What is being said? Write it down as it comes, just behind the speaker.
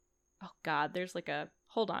God, there's like a...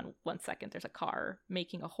 Hold on 1 second. There's a car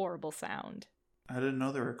making a horrible sound. I didn't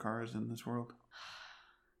know there were cars in this world.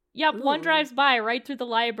 Yep, Ooh. one drives by right through the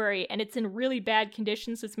library, and it's in really bad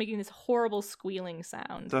condition, so it's making this horrible squealing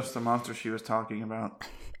sound. That's the monster she was talking about.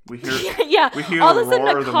 We hear Yeah, we hear all the of a sudden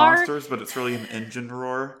roar a of the car- monsters, but it's really an engine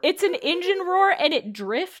roar. It's an engine roar, and it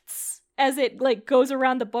drifts as it like goes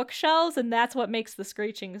around the bookshelves, and that's what makes the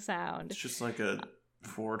screeching sound. It's just like a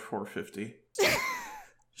Ford 450.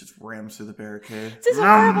 Just rams through the barricade. This is a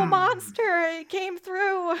horrible monster. It came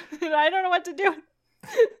through. I don't know what to do.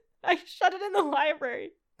 I shut it in the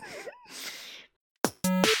library.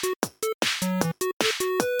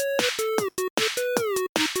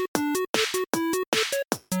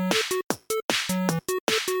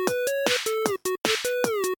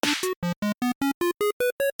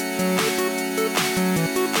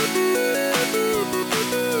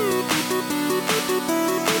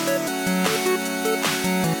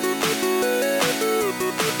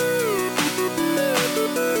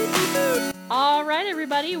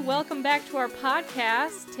 Welcome back to our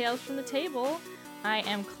podcast, Tales from the Table. I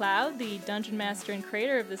am Cloud, the dungeon master and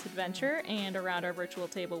creator of this adventure, and around our virtual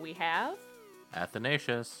table we have...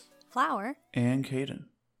 Athanasius. Flower. And Caden.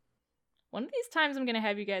 One of these times I'm going to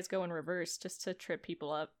have you guys go in reverse just to trip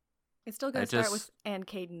people up. It's still going to start with and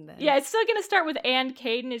Caden then. Yeah, it's still going to start with and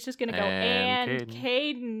Caden. It's just going to go and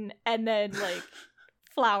Caden, and then like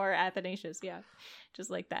Flower, Athanasius. Yeah,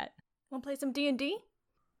 just like that. Want to play some D&D?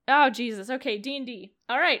 Oh, Jesus. Okay, D&D.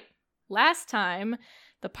 All right. Last time,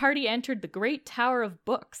 the party entered the Great Tower of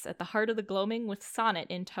Books at the heart of the Gloaming with Sonnet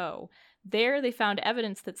in tow. There, they found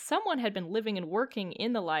evidence that someone had been living and working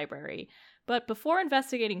in the library. But before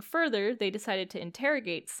investigating further, they decided to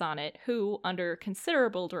interrogate Sonnet, who, under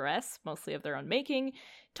considerable duress, mostly of their own making,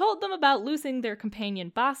 told them about losing their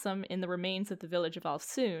companion Bossum in the remains of the village of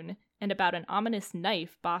Alsoon, and about an ominous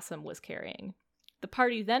knife Bossum was carrying. The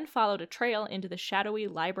party then followed a trail into the shadowy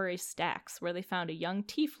library stacks, where they found a young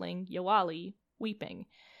tiefling, Yoali, weeping.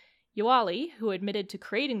 Yoali, who admitted to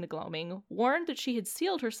creating the gloaming, warned that she had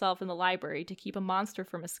sealed herself in the library to keep a monster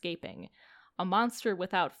from escaping. A monster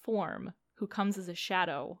without form, who comes as a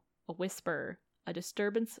shadow, a whisper, a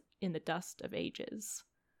disturbance in the dust of ages.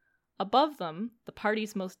 Above them, the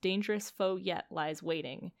party's most dangerous foe yet lies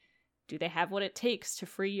waiting. Do they have what it takes to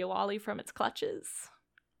free Yoali from its clutches?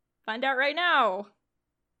 Find out right now!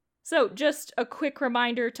 So, just a quick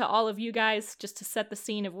reminder to all of you guys, just to set the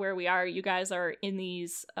scene of where we are. You guys are in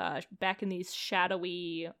these, back in these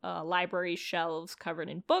shadowy library shelves covered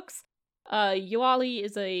in books. Yoali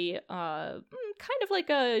is a, kind of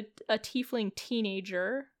like a tiefling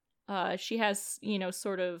teenager. She has,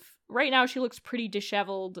 sort of, right now she looks pretty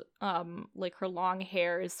disheveled, like her long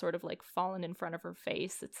hair is sort of like fallen in front of her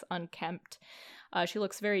face. It's unkempt. She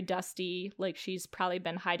looks very dusty, like she's probably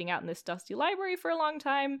been hiding out in this dusty library for a long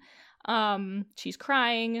time. She's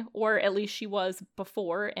crying, or at least she was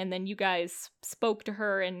before, and then you guys spoke to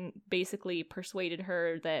her and basically persuaded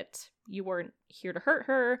her that you weren't here to hurt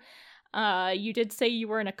her. You did say you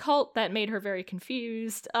were in a cult. That made her very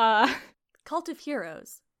confused. Cult of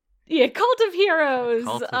Heroes. Yeah, Cult of Heroes.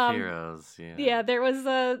 Cult of Heroes, yeah. Yeah, there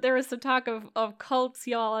was some talk of cults.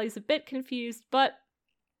 Yoali's a bit confused, but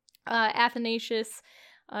Athanasius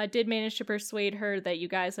did manage to persuade her that you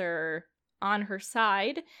guys are on her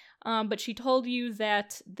side, but she told you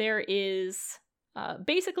that there is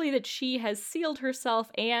basically that she has sealed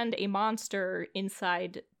herself and a monster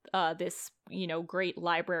inside this, great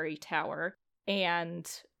library tower, and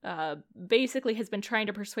basically has been trying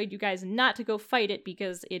to persuade you guys not to go fight it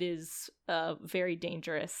because it is very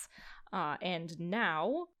dangerous. And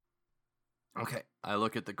now... Okay, I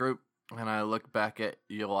look at the group, and I look back at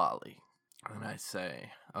Yoali, and I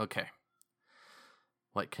say, okay,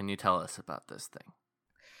 what can you tell us about this thing?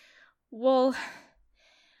 Well,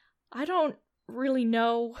 I don't really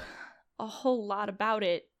know a whole lot about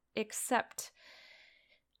it, except,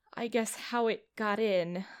 I guess, how it got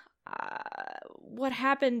in. What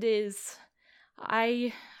happened is,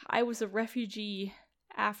 I was a refugee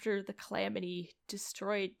after the Calamity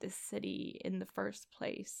destroyed the city in the first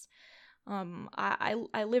place.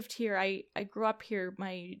 I lived here, I grew up here,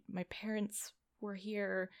 my parents were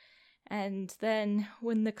here, and then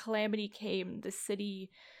when the Calamity came, the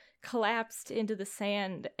city collapsed into the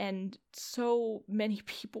sand, and so many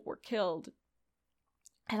people were killed,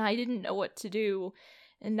 and I didn't know what to do,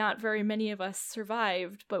 and not very many of us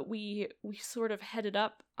survived, but we sort of headed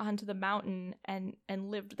up onto the mountain and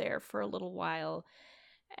lived there for a little while,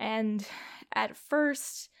 and at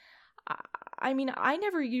first... I mean, I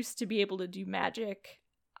never used to be able to do magic.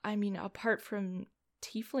 I mean, apart from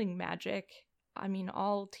tiefling magic. I mean,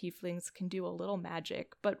 all tieflings can do a little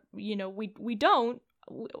magic, but, we don't.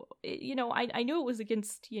 I knew it was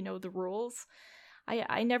against, the rules.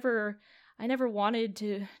 I never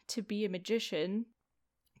wanted to be a magician,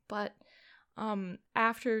 but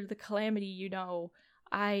after the calamity,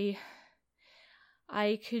 I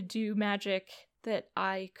could do magic that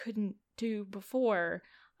I couldn't do before.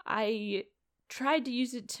 I tried to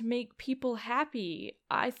use it to make people happy.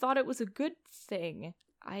 I thought it was a good thing.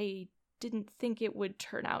 I didn't think it would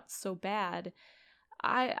turn out so bad.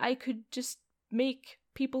 I could just make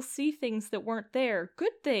people see things that weren't there.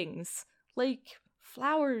 Good things, like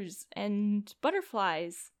flowers and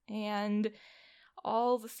butterflies and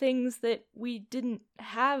all the things that we didn't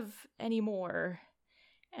have anymore.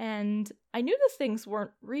 And I knew the things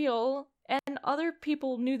weren't real, and other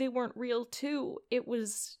people knew they weren't real too. It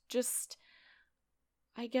was just,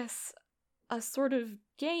 I guess, a sort of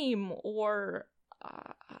game or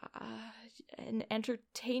an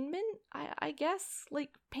entertainment, I guess,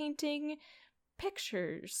 like painting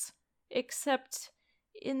pictures, except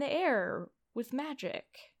in the air with magic.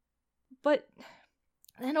 But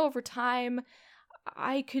then over time,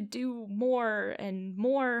 I could do more and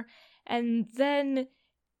more, and then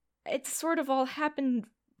it sort of all happened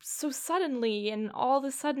so suddenly, and all of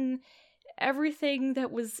a sudden, everything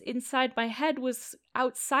that was inside my head was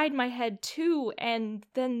outside my head too, and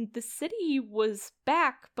then the city was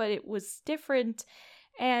back, but it was different,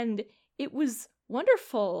 and it was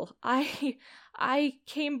wonderful. I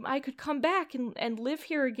could come back and live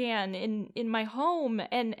here again in my home,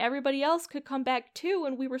 and everybody else could come back too,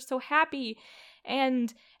 and we were so happy,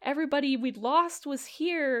 and everybody we'd lost was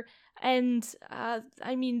here, and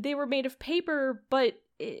I mean, they were made of paper, but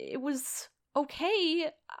it was okay,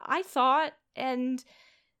 I thought,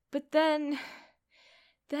 but then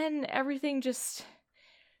everything just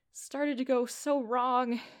started to go so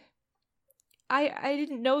wrong. I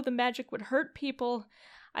didn't know the magic would hurt people.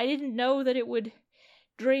 I didn't know that it would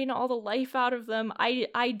drain all the life out of them.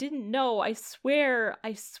 I didn't know. I swear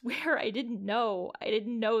I didn't know. I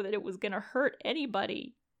didn't know that it was gonna hurt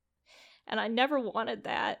anybody. And I never wanted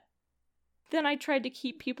that. Then I tried to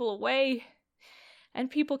keep people away, and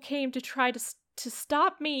people came to try to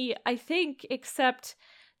stop me, I think, except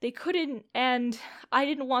they couldn't, and I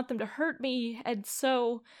didn't want them to hurt me, and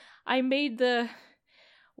so I made the...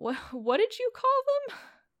 What did you call them?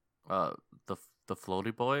 The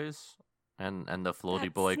floaty boys? And the floaty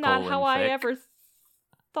That's boy not how I Thick? ever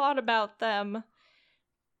thought about them.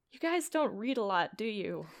 You guys don't read a lot, do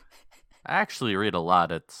you? I actually read a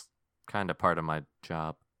lot. It's kind of part of my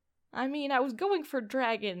job. I mean, I was going for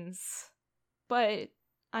dragons, but,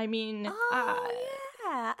 I mean... Oh,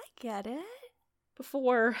 yeah, I get it.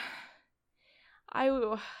 Before,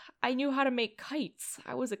 I knew how to make kites.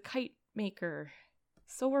 I was a kite maker.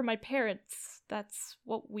 So were my parents. That's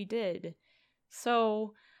what we did.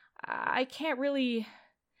 So, I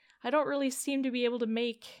don't really seem to be able to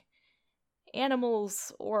make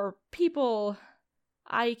animals or people.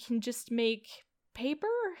 I can just make paper.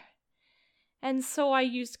 And so I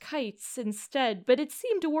used kites instead, but it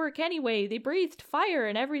seemed to work anyway. They breathed fire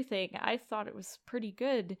and everything. I thought it was pretty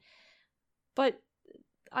good. But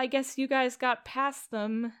I guess you guys got past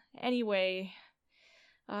them anyway.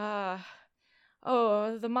 The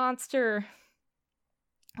monster.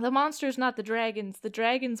 The monster's not the dragons. The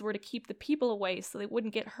dragons were to keep the people away so they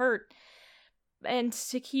wouldn't get hurt. And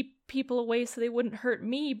to keep people away so they wouldn't hurt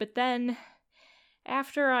me. But then,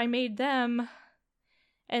 after I made them,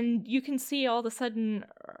 and you can see all of a sudden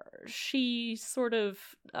she sort of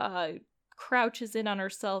crouches in on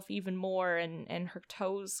herself even more, and her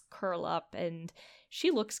toes curl up, and she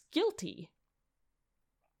looks guilty.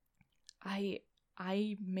 I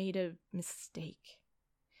made a mistake.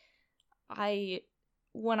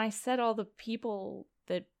 When I said all the people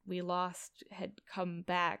that we lost had come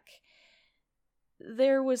back,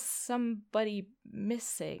 there was somebody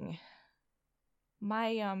missing.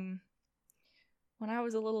 When I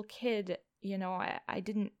was a little kid, I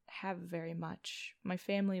didn't have very much. My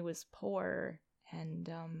family was poor, and,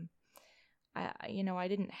 I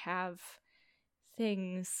didn't have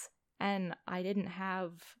things, and I didn't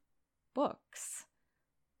have books.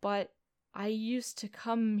 But I used to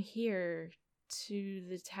come here to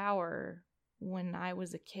the tower when I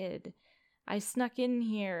was a kid. I snuck in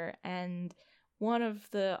here, and one of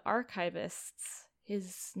the archivists,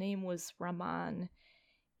 his name was Rahman,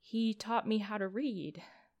 he taught me how to read.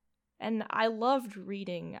 And I loved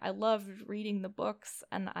reading. I loved reading the books,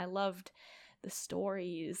 and I loved the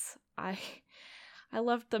stories. I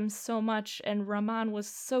loved them so much, and Rahman was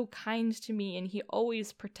so kind to me, and he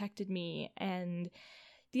always protected me, and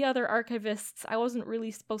the other archivists. I wasn't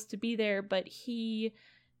really supposed to be there, but he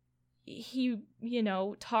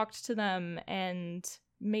talked to them and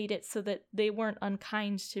made it so that they weren't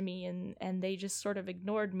unkind to me, and they just sort of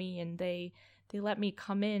ignored me, and they let me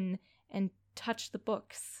come in and touch the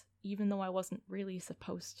books, even though I wasn't really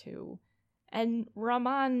supposed to. And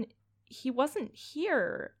Rahman, he wasn't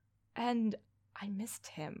here, and I missed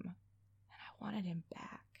him, and I wanted him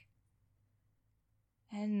back.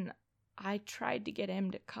 And I tried to get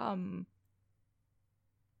him to come,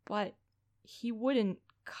 but he wouldn't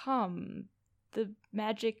come. The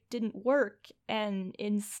magic didn't work, and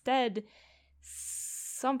instead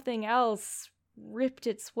something else ripped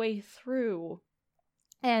its way through.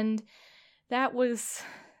 And that was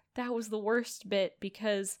the worst bit,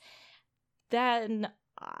 because then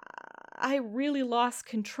I really lost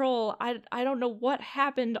control. I don't know what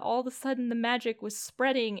happened. All of a sudden the magic was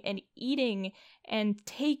spreading and eating and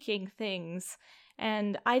taking things,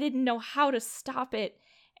 and I didn't know how to stop it.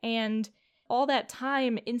 And all that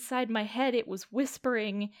time inside my head, it was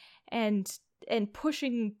whispering and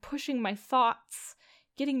pushing my thoughts,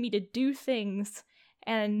 getting me to do things.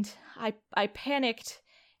 And I panicked,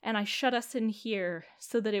 and I shut us in here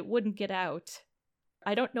so that it wouldn't get out.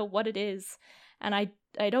 I don't know what it is, and I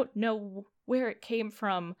don't know where it came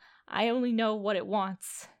from. I only know what it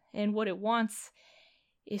wants, and what it wants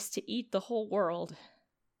is to eat the whole world.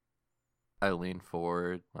 I lean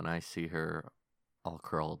forward when I see her all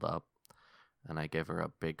curled up, and I give her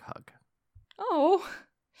a big hug. Oh,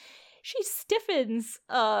 she stiffens,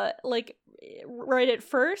 like, right at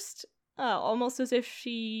first, almost as if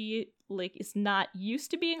she, like, is not used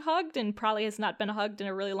to being hugged and probably has not been hugged in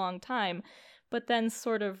a really long time, but then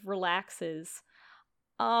sort of relaxes.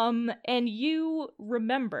 And you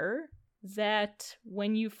remember that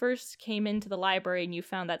when you first came into the library and you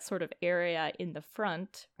found that sort of area in the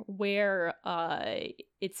front where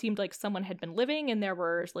it seemed like someone had been living, and there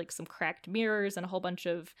were like some cracked mirrors and a whole bunch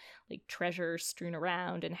of like treasures strewn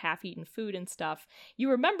around and half-eaten food and stuff,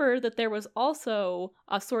 you remember that there was also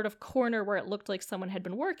a sort of corner where it looked like someone had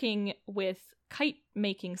been working with kite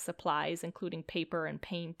making supplies, including paper and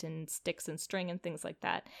paint and sticks and string and things like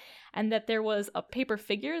that. And that there was a paper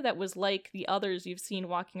figure that was like the others you've seen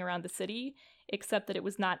walking around the city, except that it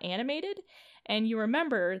was not animated. And you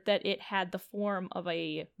remember that it had the form of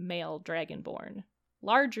a male dragonborn,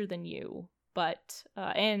 larger than you, but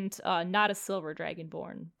and not a silver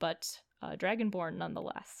dragonborn, but dragonborn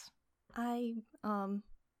nonetheless. I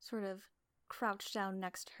sort of crouch down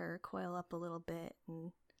next to her, coil up a little bit,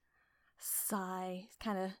 and sigh,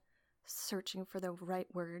 kind of searching for the right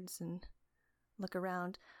words, and look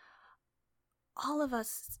around. All of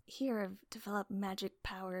us here have developed magic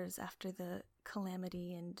powers after the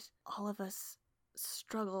calamity, and all of us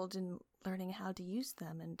struggled in learning how to use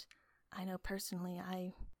them. And I know personally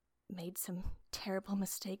I made some terrible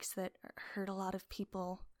mistakes that hurt a lot of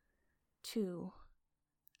people too.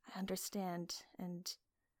 I understand, and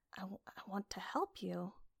I want to help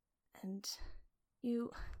you. And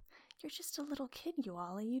you're just a little kid,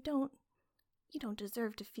 Yuali. You don't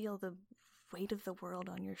deserve to feel the weight of the world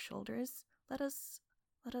on your shoulders. Let us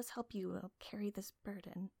help you carry this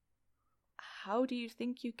burden. How do you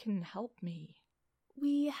think you can help me?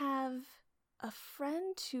 We have a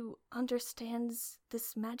friend who understands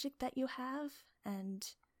this magic that you have, and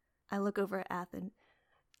I look over at Athen.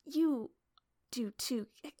 You do too.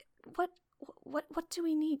 What do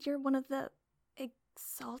we need? You're one of the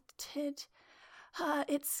exalted.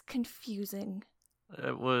 It's confusing.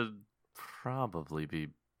 It would probably be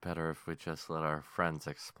better if we just let our friends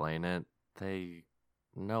explain it. They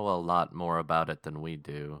know a lot more about it than we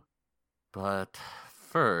do. But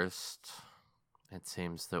first, it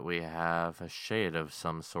seems that we have a shade of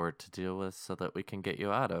some sort to deal with so that we can get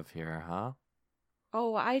you out of here, huh?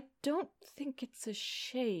 Oh, I don't think it's a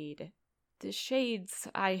shade. The shades,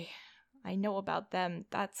 I know about them.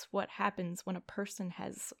 That's what happens when a person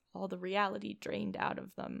has all the reality drained out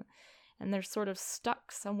of them, and they're sort of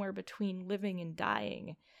stuck somewhere between living and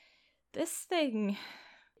dying. This thing,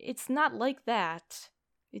 it's not like that.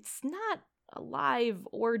 It's not alive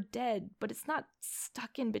or dead, but it's not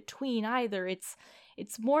stuck in between either. It's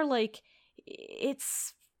more like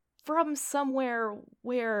it's from somewhere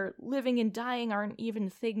where living and dying aren't even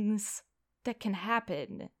things that can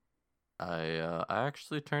happen. I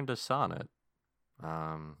actually turned to Sonnet.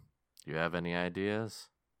 You have any ideas?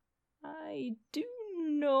 I do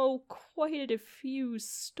know quite a few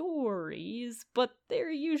stories, but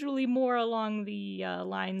they're usually more along the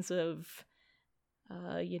lines of,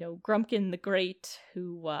 Grumpkin the Great,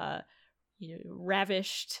 who,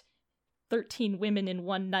 ravished 13 women in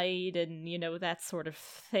one night, and, that sort of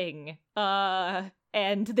thing.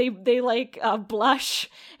 and they like blush,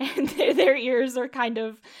 and their ears are kind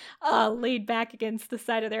of laid back against the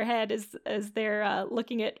side of their head as they're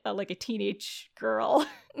looking at like a teenage girl.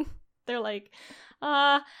 They're like,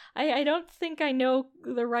 I don't think I know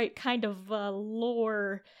the right kind of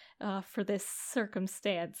lore for this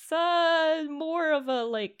circumstance. More of a,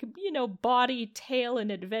 like, body, tail,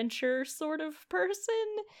 and adventure sort of person.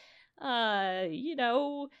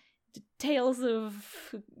 Tales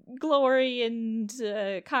of glory and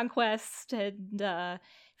conquest and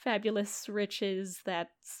fabulous riches,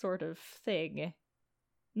 that sort of thing.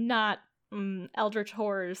 Not eldritch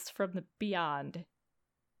horrors from the beyond.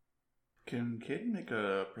 Can Caden make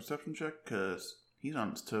a perception check? Because he's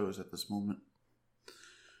on his toes at this moment.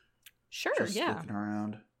 Sure, Just yeah. looking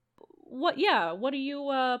around. What are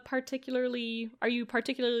you particularly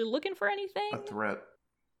looking for anything? A threat.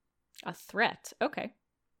 A threat, okay.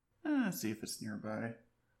 See if it's nearby.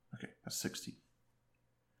 Okay, a 60.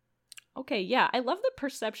 Okay, yeah, I love that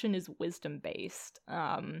perception is wisdom-based.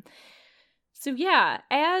 So yeah,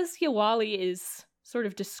 as Yawali is sort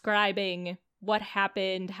of describing what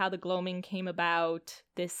happened, how the gloaming came about,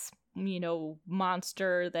 this,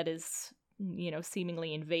 monster that is,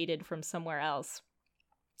 seemingly invaded from somewhere else,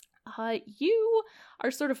 you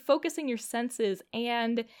are sort of focusing your senses,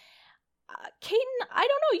 and Caden, I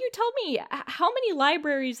don't know, you tell me, how many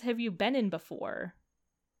libraries have you been in before?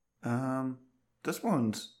 This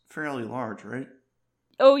one's fairly large, right?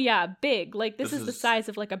 Oh yeah, big. Like, this is the is size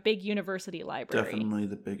of like a big university library. Definitely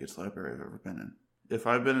the biggest library I've ever been in. If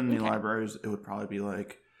I've been in any Okay. libraries, it would probably be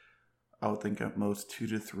like, I would think at most 2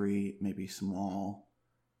 to 3, maybe small.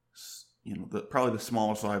 Probably the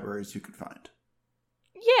smallest libraries you could find.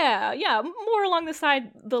 Yeah, more along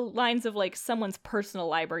the lines of like someone's personal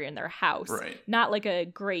library in their house, Right. not like a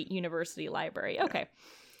great university library. Okay.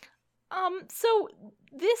 So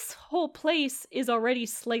this whole place is already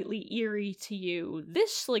slightly eerie to you.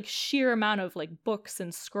 This like sheer amount of like books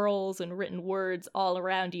and scrolls and written words all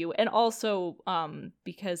around you, and also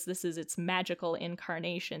because this is its magical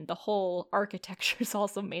incarnation, the whole architecture is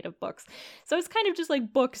also made of books. So it's kind of just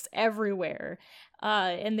like books everywhere.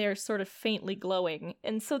 And they're sort of faintly glowing.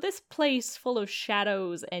 And so this place full of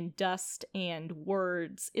shadows and dust and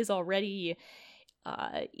words is already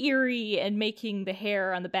eerie and making the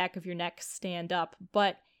hair on the back of your neck stand up.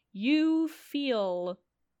 But you feel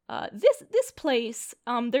this place,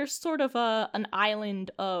 there's sort of an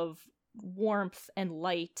island of warmth and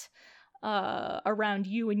light around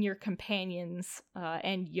you and your companions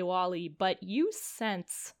and Yawali, but you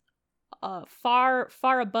sense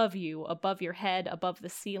far above you, above your head, above the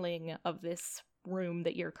ceiling of this room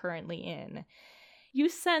that you're currently in, you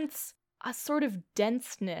sense a sort of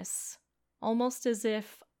denseness, almost as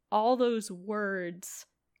if all those words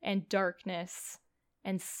and darkness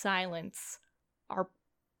and silence are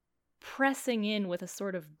pressing in with a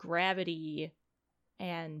sort of gravity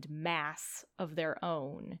and mass of their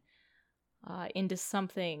own into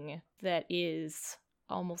something that is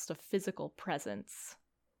almost a physical presence.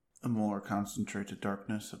 A more concentrated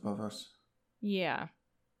darkness above us. Yeah.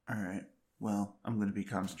 Alright, well, I'm going to be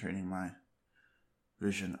concentrating my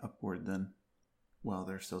vision upward then, while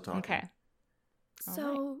they're still talking. Okay.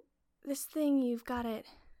 So, this thing, you've got it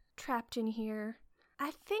trapped in here.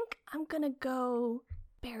 I think I'm gonna go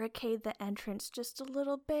barricade the entrance just a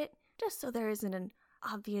little bit, just so there isn't an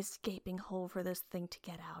obvious gaping hole for this thing to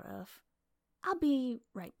get out of. I'll be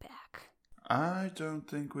right back. I don't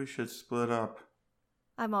think we should split up.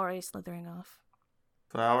 I'm already slithering off.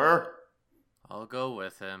 Flower? I'll go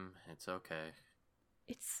with him. It's okay.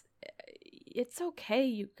 It's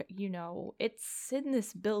okay, you know. It's in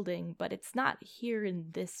this building, but it's not here in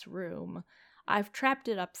this room. I've trapped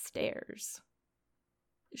it upstairs.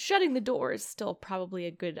 Shutting the door is still probably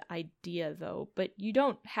a good idea, though, but you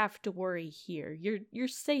don't have to worry here. You're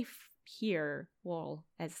safe here, well,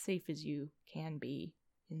 as safe as you can be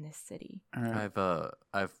in this city. Alright.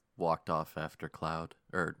 I've walked off after Cloud,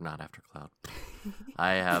 or not after Cloud.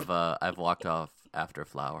 I've walked off after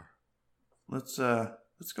Flower. Let's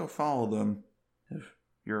go follow them, if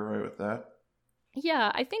you're alright with that.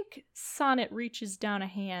 Yeah, I think Sonnet reaches down a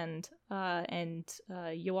hand, and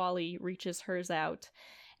Yawali reaches hers out,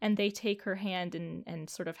 and they take her hand and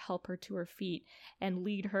sort of help her to her feet and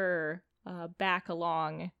lead her back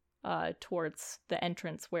along towards the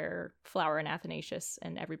entrance where Flower and Athanasius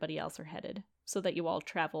and everybody else are headed, so that you all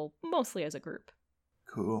travel mostly as a group.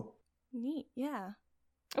 Cool. Neat, yeah.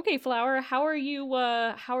 Okay, Flower, how are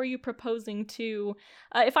you proposing to,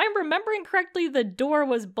 if I'm remembering correctly, the door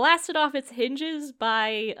was blasted off its hinges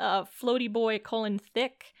by floaty boy Colin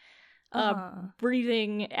Thick,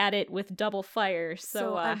 breathing at it with double fire.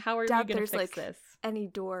 So I how are we doubt going to there's, fix like, this? any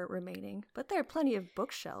door remaining, but there are plenty of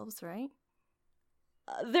bookshelves, right?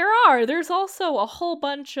 There's also a whole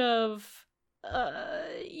bunch of,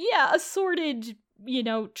 assorted,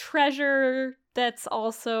 treasure that's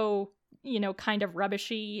also, kind of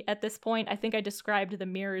rubbishy at this point. I think I described the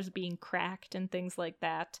mirrors being cracked and things like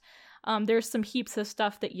that. There's some heaps of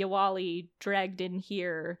stuff that Yawali dragged in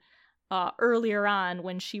here earlier on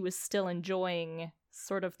when she was still enjoying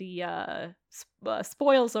sort of the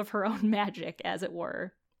spoils of her own magic, as it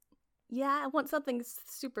were. Yeah, I want something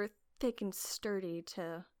super thick and sturdy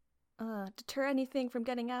to deter anything from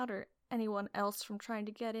getting out or anyone else from trying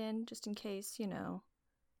to get in, just in case, Yeah,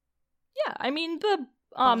 I mean, the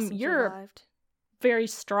Boston you're survived. very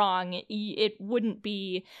strong. It wouldn't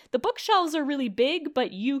be... The bookshelves are really big,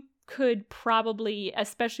 but you could probably,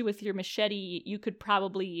 especially with your machete, you could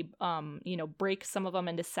probably, break some of them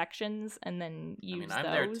into sections and then use those. I'm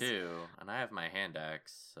there too, and I have my hand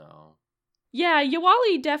axe, so... Yeah,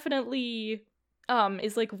 Yawali definitely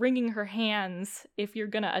is like wringing her hands if you're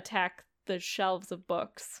gonna attack the shelves of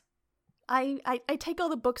books. I take all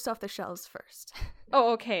the books off the shelves first.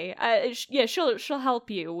 Oh, okay. She'll help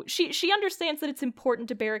you. She understands that it's important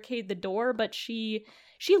to barricade the door, but she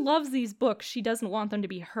loves these books. She doesn't want them to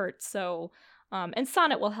be hurt. So, and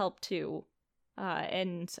Sonnet will help too.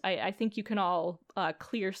 And I think you can all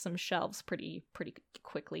clear some shelves pretty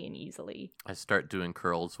quickly and easily. I start doing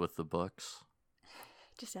curls with the books.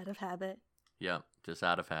 Just out of habit. Yep, just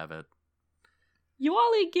out of habit.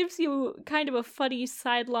 Yawali gives you kind of a funny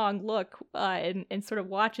sidelong look and sort of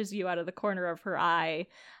watches you out of the corner of her eye,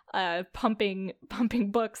 pumping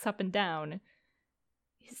books up and down.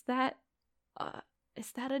 Is that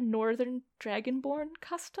a Northern Dragonborn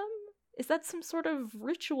custom? Is that some sort of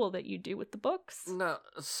ritual that you do with the books? No,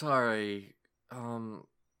 sorry.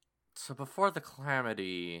 So before the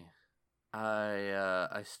calamity,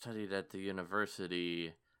 I studied at the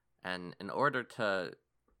university, and in order to...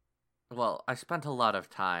 Well, I spent a lot of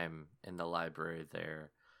time in the library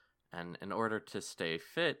there, and in order to stay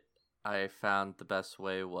fit, I found the best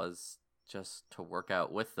way was just to work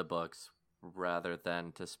out with the books, rather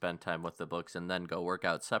than to spend time with the books and then go work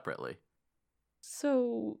out separately.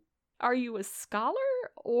 So, are you a scholar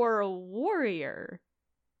or a warrior?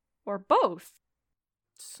 Or both?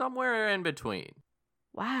 Somewhere in between.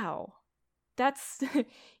 Wow. That's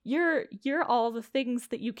you're all the things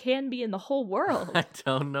that you can be in the whole world. I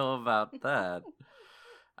don't know about that.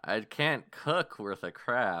 I can't cook worth a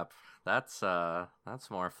crap. That's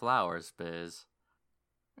more Flowers biz.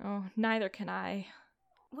 Oh, neither can I.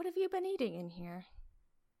 What have you been eating in here?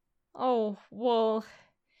 Oh, well,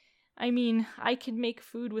 I mean, I can make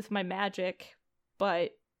food with my magic,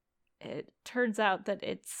 but it turns out that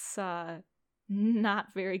it's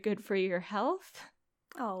not very good for your health.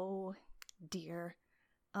 Oh, dear.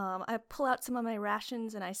 I pull out some of my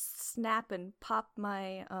rations and I snap and pop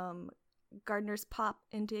my gardener's pop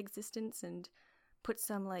into existence and put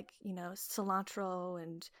some, cilantro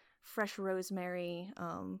and fresh rosemary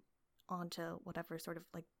onto whatever sort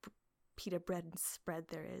of pita bread and spread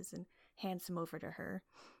there is and hand some over to her.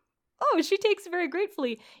 Oh, she takes it very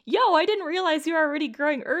gratefully. Yo, I didn't realize you were already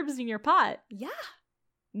growing herbs in your pot. Yeah.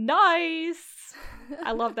 Nice.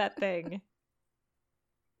 I love that thing.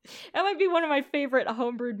 That might be one of my favorite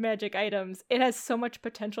homebrewed magic items. It has so much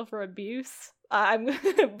potential for abuse.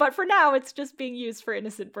 But for now, it's just being used for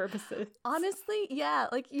innocent purposes. Honestly, yeah.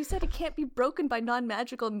 Like you said, it can't be broken by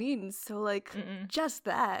non-magical means. So, just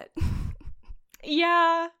that.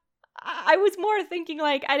 Yeah. I was more thinking,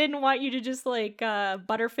 I didn't want you to just,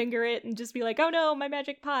 butterfinger it and just be like, oh no, my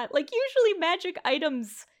magic pot. Usually magic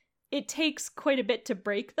items, it takes quite a bit to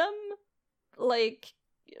break them.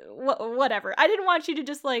 Whatever. I didn't want you to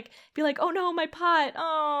just, be like, oh no, my pot,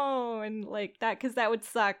 oh, and, that, because that would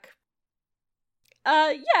suck.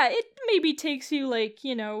 Yeah, it maybe takes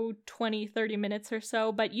you, 20, 30 minutes or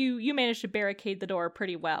so, but you manage to barricade the door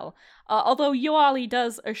pretty well. Although Yawali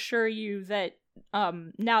does assure you that,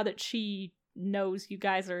 now that she knows you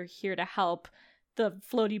guys are here to help, the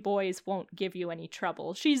floaty boys won't give you any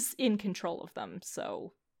trouble. She's in control of them,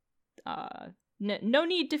 so, no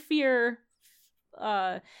need to fear.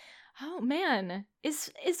 Oh man,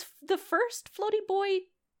 is the first floaty boy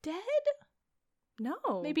dead?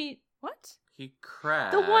 No. Maybe What? He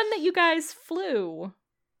crashed. the one that you guys flew.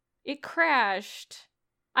 It crashed.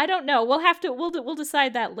 I don't know. We'll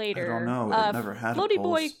decide that later. I don't know. It never had floaty a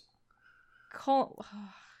boy. pulse.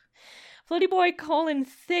 Floaty boy Colin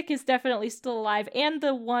Thick is definitely still alive, and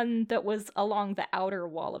the one that was along the outer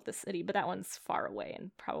wall of the city, but that one's far away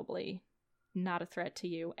and probably not a threat to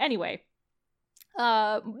you. Anyway.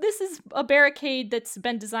 This is a barricade that's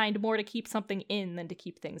been designed more to keep something in than to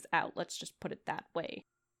keep things out. Let's just put it that way.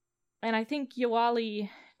 And I think Yoali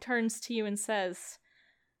turns to you and says,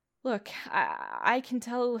 look, I can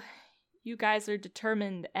tell you guys are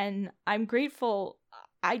determined, and I'm grateful.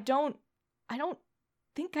 I don't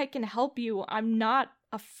think I can help you. I'm not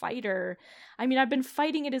a fighter. I mean, I've been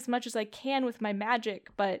fighting it as much as I can with my magic,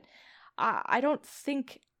 but I don't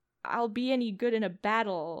think I'll be any good in a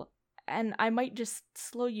battle, and I might just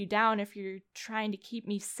slow you down if you're trying to keep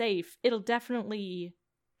me safe. It'll definitely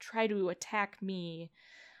try to attack me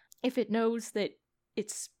if it knows that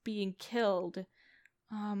it's being killed.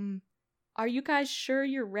 Are you guys sure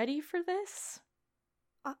you're ready for this?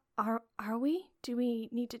 Are we? Do we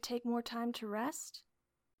need to take more time to rest?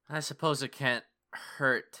 I suppose it can't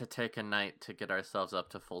hurt to take a night to get ourselves up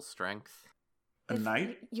to full strength. A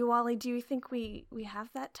night? Yoali, do you think we have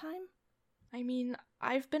that time? I mean,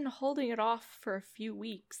 I've been holding it off for a few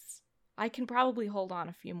weeks. I can probably hold on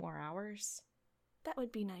a few more hours. That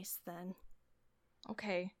would be nice then.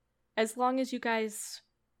 Okay. As long as you guys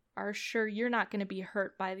are sure you're not going to be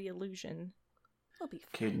hurt by the illusion. We'll be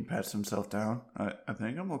fine. Caden pats himself down. I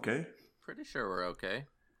think I'm okay. Pretty sure we're okay.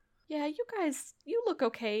 Yeah, you guys, you look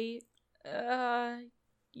okay.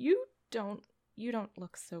 You don't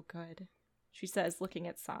look so good, she says, looking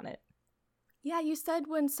at Sonnet. Yeah, you said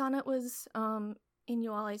when Sonnet was in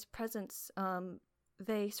Yoali's presence,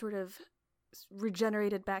 they sort of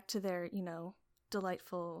regenerated back to their,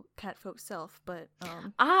 delightful catfolk self, but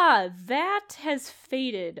that has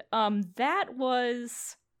faded. That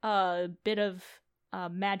was a bit of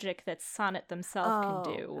magic that Sonnet themselves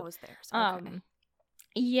can do. I was there. So okay.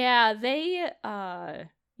 Yeah, they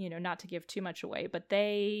not to give too much away, but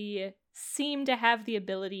they seem to have the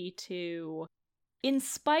ability to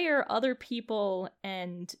inspire other people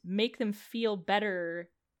and make them feel better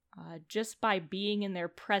just by being in their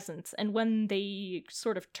presence. And when they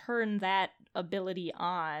sort of turn that ability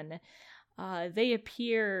on, they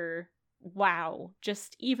appear,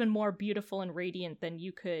 just even more beautiful and radiant than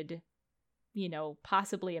you could,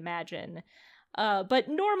 possibly imagine. But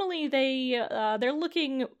normally they're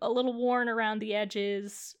looking a little worn around the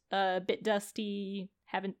edges, a bit dusty,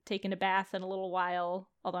 haven't taken a bath in a little while,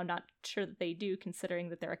 although I'm not sure that they do, considering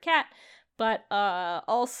that they're a cat, but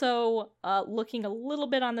also looking a little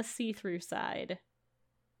bit on the see-through side.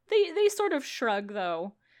 They sort of shrug,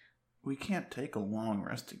 though. We can't take a long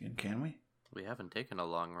rest again, can we? We haven't taken a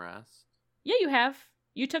long rest. Yeah, you have.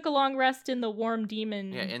 You took a long rest in the Warm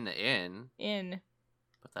Demon. Yeah, in the inn.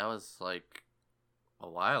 But that was like a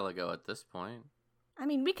while ago at this point. I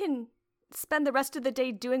mean, we can spend the rest of the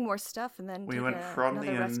day doing more stuff and then we take went from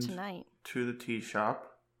the rest inn tonight. To the tea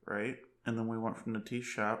shop, right? And then we went from the tea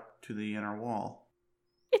shop to the inner wall.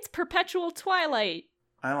 It's perpetual twilight.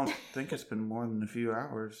 I don't think it's been more than a few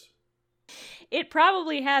hours. It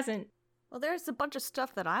probably hasn't. Well, there's a bunch of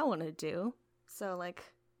stuff that I want to do, so,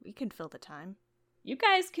 we can fill the time. You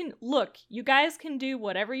guys can do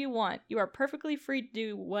whatever you want. You are perfectly free to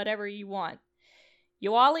do whatever you want.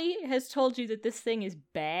 Yoali has told you that this thing is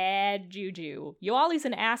bad juju. Yoali's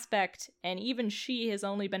an aspect, and even she has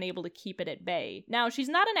only been able to keep it at bay. Now, she's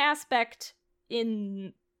not an aspect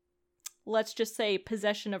in, let's just say,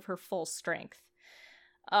 possession of her full strength.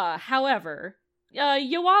 However,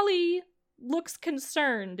 Yoali looks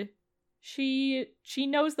concerned. She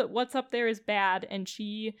knows that what's up there is bad, and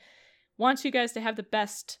she wants you guys to have the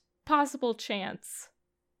best possible chance.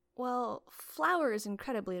 Well, Flower is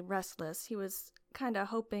incredibly restless. He was kind of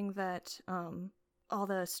hoping that all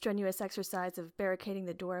the strenuous exercise of barricading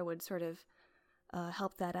the door would sort of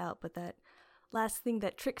help that out, but that last thing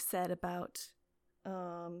that Trix said about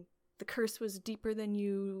the curse was deeper than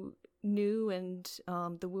you knew and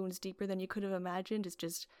the wounds deeper than you could have imagined is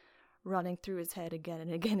just running through his head again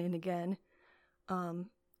and again and again.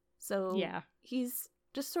 So yeah, he's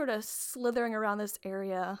just sort of slithering around this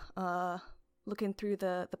area, looking through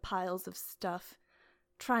the piles of stuff,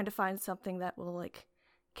 trying to find something that will,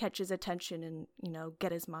 catch his attention and,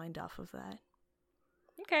 get his mind off of that.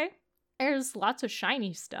 Okay. There's lots of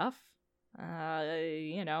shiny stuff.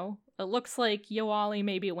 It looks like Yoali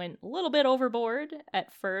maybe went a little bit overboard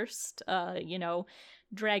at first,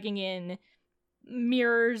 dragging in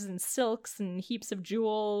mirrors and silks and heaps of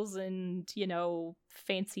jewels and,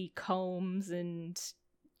 fancy combs and,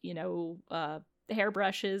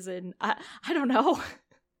 hairbrushes and I don't know.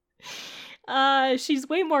 She's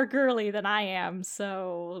way more girly than I am,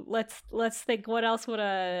 so let's think, what else would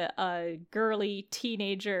a girly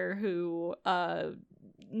teenager who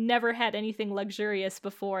never had anything luxurious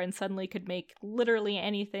before and suddenly could make literally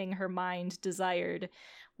anything her mind desired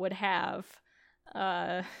would have?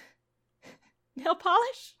 Nail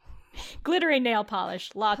polish? Glittering nail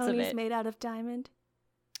polish. Lots Ponies of it. made out of diamond.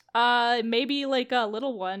 Maybe like a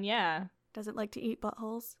little one, yeah. Does it like to eat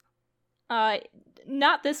buttholes?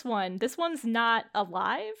 Not this one. This one's not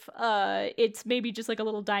alive. It's maybe just like a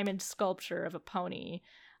little diamond sculpture of a pony.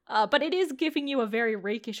 But it is giving you a very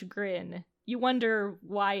rakish grin. You wonder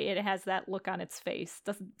why it has that look on its face.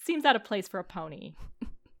 Seems out of place for a pony.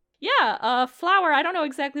 Yeah, Flower, I don't know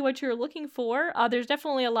exactly what you're looking for. There's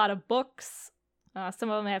definitely a lot of books. Some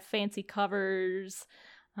of them have fancy covers.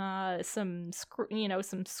 Some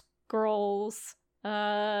scrolls.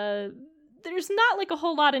 There's not like a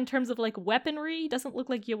whole lot in terms of like weaponry. Doesn't look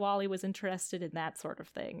like Yawali was interested in that sort of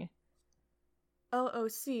thing.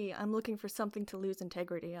 OOC, I'm looking for something to lose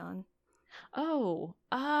integrity on. Oh,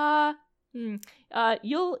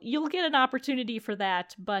 you'll get an opportunity for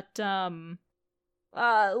that, but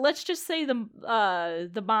let's just say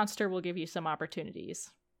the monster will give you some opportunities.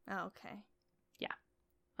 Oh, okay. Yeah.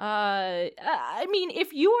 I mean,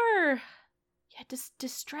 if you are, just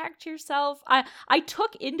distract yourself. I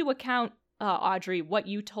took into account, Audrey, what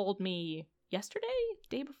you told me yesterday,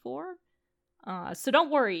 day before. So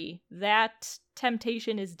don't worry, that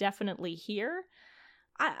temptation is definitely here.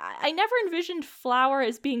 I never envisioned Flower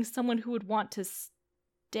as being someone who would want to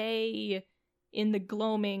stay in the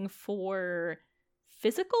gloaming for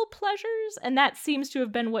physical pleasures, and that seems to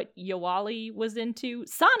have been what Yawali was into.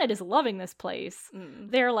 Sonnet is loving this place.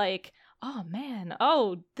 They're like, oh man,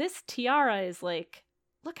 this tiara is like,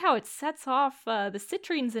 look how it sets off, the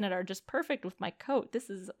citrines in it are just perfect with my coat.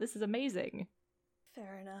 This is amazing.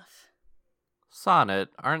 Fair enough. Sonnet,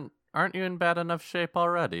 aren't you in bad enough shape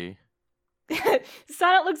already?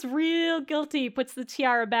 Sonnet looks real guilty, puts the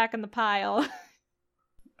tiara back in the pile.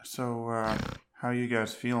 So, how you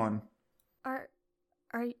guys feeling? Are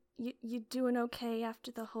you doing okay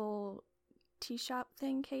after the whole tea shop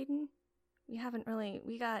thing, Caden?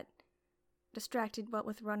 We got distracted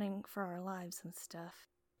with running for our lives and stuff.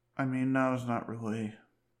 I mean, I'm not really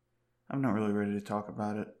ready to talk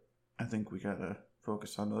about it. I think we gotta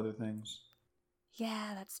focus on other things.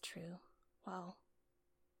 Yeah, that's true. Well,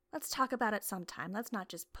 let's talk about it sometime. Let's not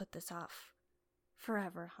just put this off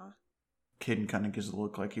forever, huh? Caden kind of gives a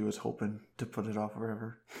look like he was hoping to put it off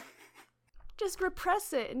forever. Just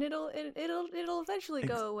repress it, and it'll eventually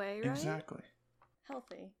go away, right? Exactly.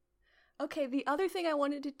 Healthy. Okay, the other thing I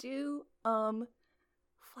wanted to do,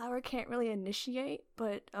 Flower can't really initiate,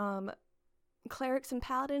 but clerics and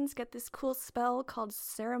paladins get this cool spell called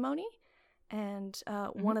Ceremony, and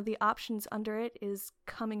one of the options under it is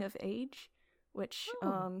Coming of Age, which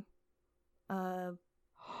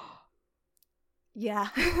yeah,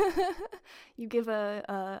 you give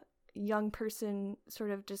a young person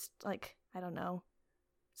sort of just like, I don't know,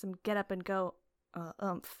 some get up and go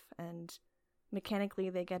oomph, and mechanically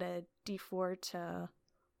they get a D4 to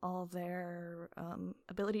all their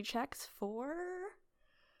ability checks for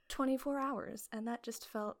 24 hours, and that just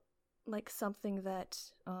felt like something that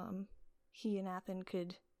he and Athen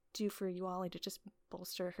could do for Yawali to just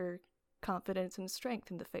bolster her confidence and strength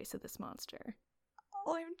in the face of this monster.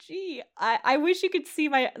 OMG. I wish you could see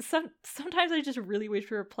sometimes I just really wish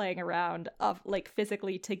we were playing around like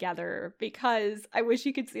physically together, because I wish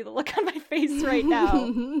you could see the look on my face right now.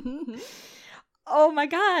 Oh my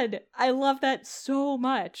god, I love that so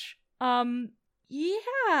much.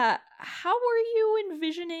 Yeah, how were you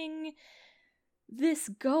envisioning this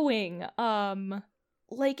going?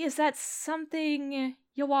 Like, is that something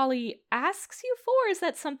Yawali asks you for? Is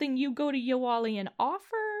that something you go to Yawali and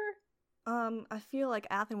offer? I feel like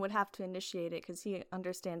Athen would have to initiate it because he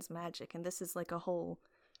understands magic, and this is like a whole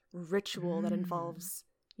ritual that involves,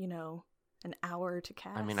 an hour to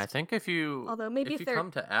cast. I mean, I think if you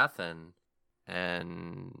come to Athen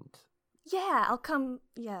and... Yeah, I'll come,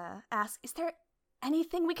 ask, is there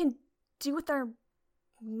anything we can do with our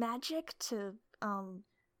magic to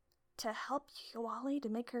help Yawali, to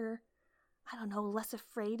make her, I don't know, less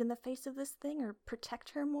afraid in the face of this thing, or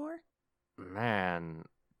protect her more? Man,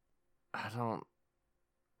 I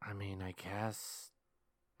guess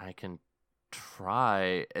I can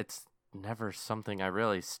try. It's never something I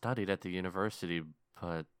really studied at the university,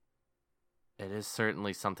 but it is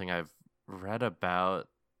certainly something I've read about,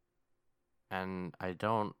 and I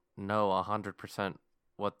don't know 100%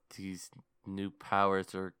 what these new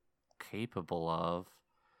powers are capable of.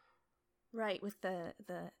 Right, with the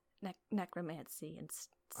necromancy and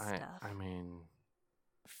stuff. I mean...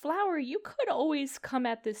 Flower, you could always come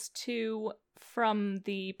at this too from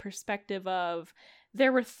the perspective of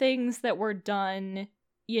there were things that were done,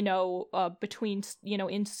 between,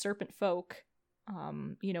 in serpent folk,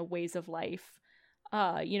 ways of life.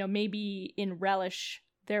 Maybe in Relish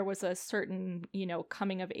there was a certain,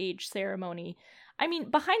 coming of age ceremony. I mean,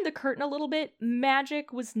 behind the curtain a little bit,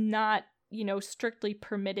 magic was not, strictly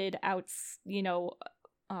permitted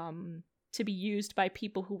to be used by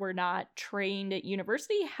people who were not trained at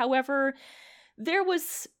university. However, there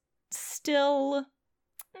was still,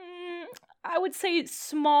 I would say,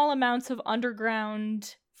 small amounts of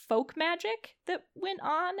underground folk magic that went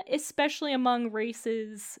on, especially among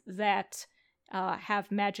races that have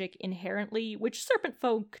magic inherently, which serpent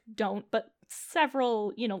folk don't, but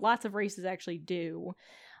several, lots of races actually do.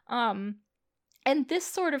 And this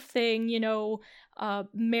sort of thing,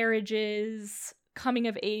 marriages, coming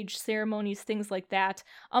of age ceremonies, things like that,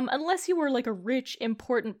 unless you were like a rich,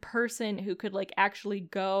 important person who could like actually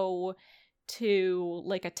go to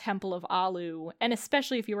like a temple of Alu, and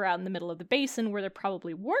especially if you were out in the middle of the basin where there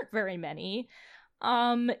probably weren't very many,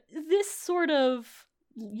 this sort of,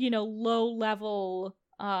 low level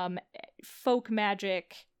folk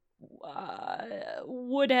magic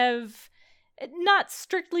would have not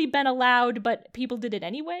strictly been allowed, but people did it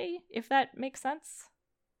anyway, if that makes sense.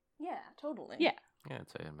 Yeah, totally. Yeah. Yeah, I'd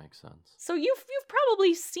say it makes sense. So you've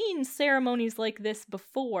probably seen ceremonies like this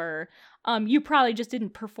before. You probably just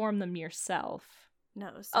didn't perform them yourself. No,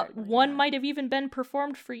 certainly one not. might have even been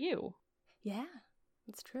performed for you. Yeah,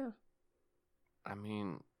 it's true. I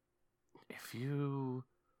mean, if you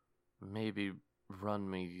maybe run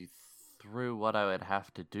me through what I would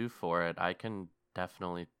have to do for it, I can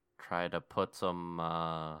definitely try to put some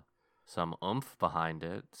oomph behind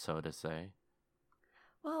it, so to say.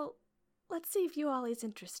 Well, let's see if Yuali's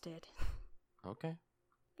interested. Okay.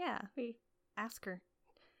 Yeah, we ask her.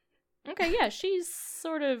 Okay, yeah, she's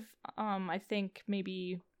sort of, I think,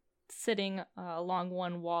 maybe sitting along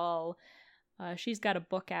one wall. She's got a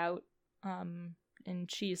book out, and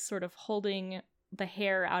she's sort of holding the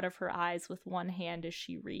hair out of her eyes with one hand as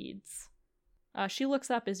she reads. She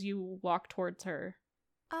looks up as you walk towards her.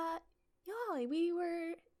 Yuali, we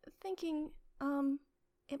were thinking,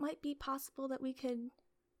 it might be possible that we could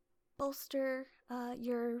bolster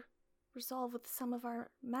your resolve with some of our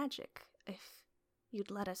magic, if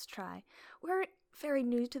you'd let us try. We're very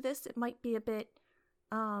new to this. It might be a bit,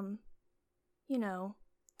 trial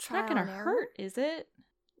It's not gonna and error. hurt, is it?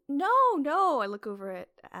 No. I look over at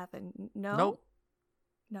Athen. No. Nope.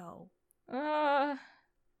 No.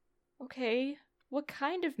 Okay. What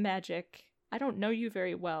kind of magic? I don't know you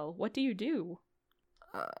very well. What do you do?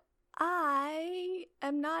 I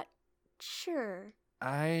am not sure.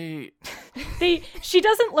 She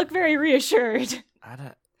doesn't look very reassured.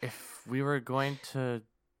 If we were going to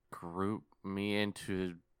group me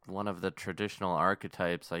into one of the traditional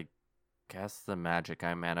archetypes, I guess the magic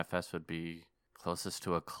I manifest would be closest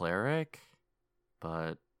to a cleric,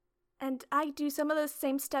 but... And I do some of the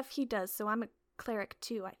same stuff he does, so I'm a cleric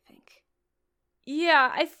too, I think. Yeah,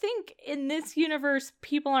 I think in this universe,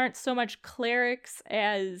 people aren't so much clerics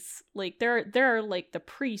as, like, there are, like, the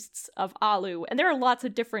priests of Alu, and there are lots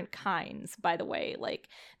of different kinds, by the way. Like,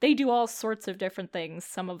 they do all sorts of different things.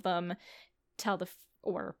 Some of them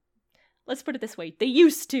or let's put it this way, they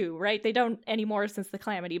used to, right? They don't anymore since the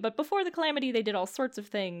Calamity, but before the Calamity, they did all sorts of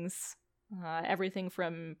things. Everything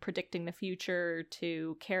from predicting the future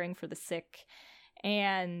to caring for the sick,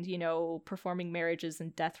 and, performing marriages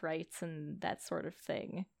and death rites and that sort of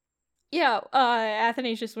thing. Yeah,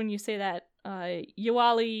 Athanasius, when you say that,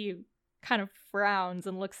 Yuali kind of frowns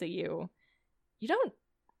and looks at you. You don't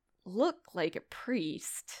look like a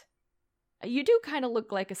priest. You do kind of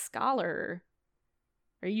look like a scholar.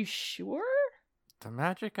 Are you sure? The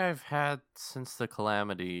magic I've had since the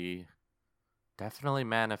Calamity definitely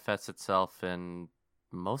manifests itself in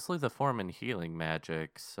mostly the form in healing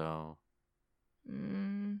magic, so...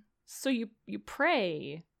 So you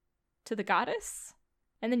pray to the goddess,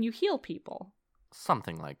 and then you heal people?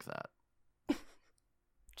 Something like that.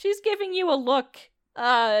 She's giving you a look,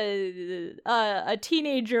 a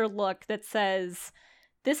teenager look that says,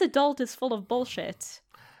 this adult is full of bullshit.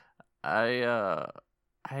 I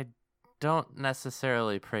don't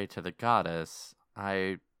necessarily pray to the goddess.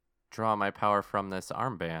 I draw my power from this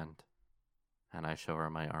armband. And I show her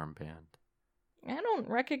my armband. I don't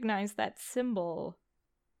recognize that symbol.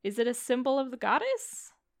 Is it a symbol of the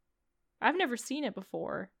goddess? I've never seen it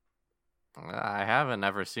before. I haven't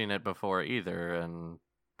ever seen it before either, and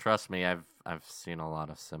trust me, I've seen a lot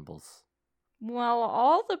of symbols. Well,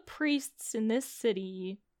 all the priests in this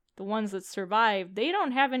city, the ones that survived, they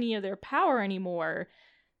don't have any of their power anymore.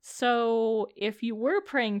 So if you were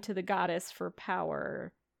praying to the goddess for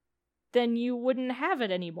power, then you wouldn't have it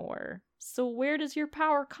anymore. So where does your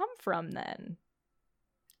power come from then?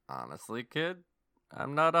 Honestly, kid,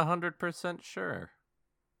 I'm not 100% sure.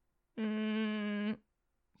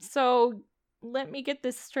 So let me get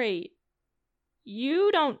this straight.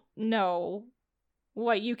 You don't know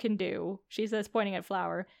what you can do, she says, pointing at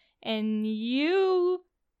Flower, and you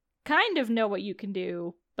kind of know what you can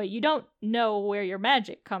do, but you don't know where your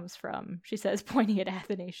magic comes from, she says, pointing at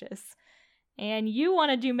Athanasius. And you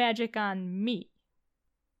want to do magic on me.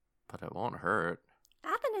 But it won't hurt.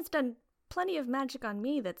 Athen has done plenty of magic on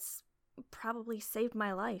me that's probably saved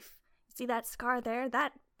my life. See that scar there?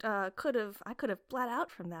 That I could have bled out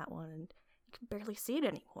from that one, and you can barely see it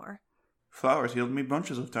anymore. Flowers healed me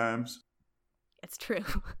bunches of times. It's true.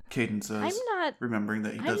 Caden says, I'm not remembering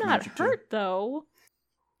that he does I'm not magic hurt though.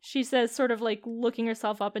 She says, sort of like looking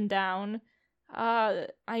herself up and down. I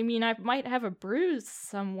mean, I might have a bruise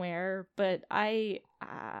somewhere, but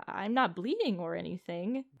I'm not bleeding or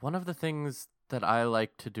anything. One of the things that I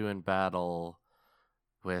like to do in battle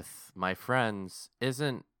with my friends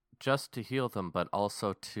isn't just to heal them, but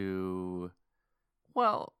also to,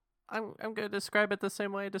 well, I'm going to describe it the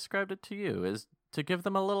same way I described it to you, is to give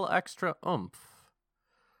them a little extra oomph.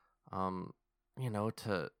 You know,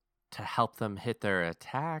 to help them hit their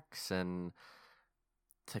attacks and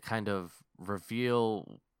to kind of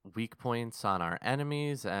reveal weak points on our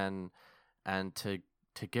enemies and to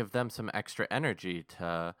give them some extra energy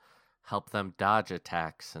to help them dodge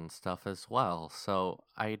attacks and stuff as well. So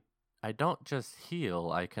I don't just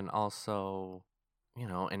heal, I can also, you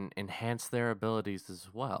know, enhance their abilities as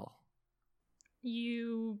well.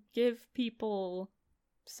 You give people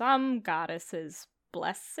some goddess's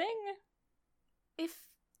blessing? If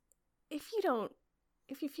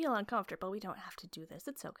you feel uncomfortable, we don't have to do this.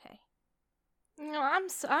 It's okay. No,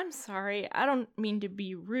 I'm sorry. I don't mean to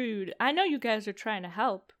be rude. I know you guys are trying to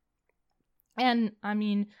help. And, I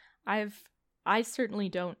mean, I certainly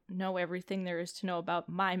don't know everything there is to know about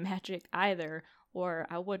my magic either, or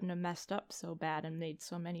I wouldn't have messed up so bad and made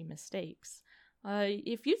so many mistakes.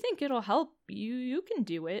 If you think it'll help, you can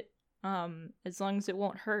do it. As long as it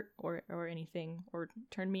won't hurt or anything, or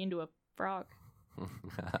turn me into a frog.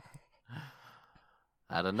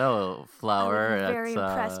 I don't know, Flower. I would be very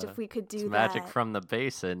impressed if we could do that. Magic from the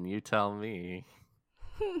basin, you tell me.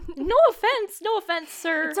 No offense,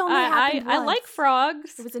 sir. It's only happened I once. like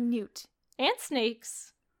frogs. It was a newt. And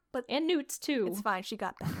snakes. And newts, too. It's fine, she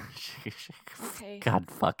got better. Okay.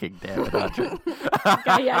 God fucking damn it, Audrey.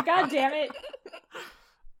 God damn it.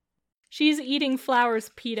 She's eating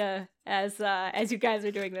Flower's pita as you guys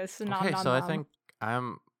are doing this. Nom, Okay, nom, so I nom. think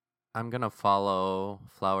I'm gonna follow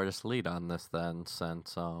Flower's lead on this then,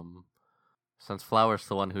 since Flower's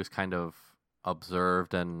the one who's kind of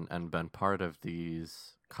observed and been part of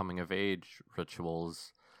these coming of age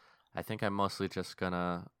rituals. I think I'm mostly just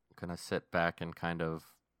gonna sit back and kind of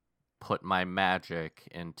put my magic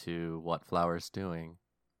into what Flower's doing.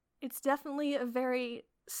 It's definitely a very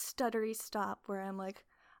stuttery stop where I'm like,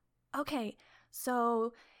 okay,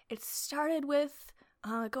 so it started with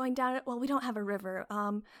going down it. Well, we don't have a river,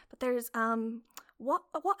 but there's what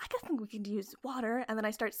I guess we can use water. And then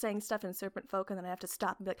I start saying stuff in Serpent Folk, and then I have to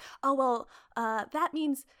stop and be like, oh well, that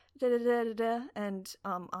means da da da da da. And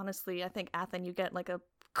honestly, I think Athen, you get like a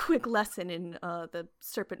quick lesson in the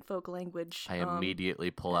Serpent Folk language. I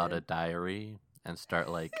immediately pull out a diary and start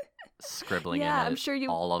like scribbling in it. I'm sure you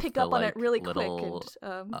all of pick the, up on like, it really little, quick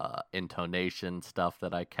and intonation stuff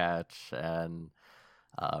that I catch, and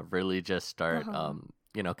really just start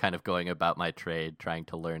kind of going about my trade, trying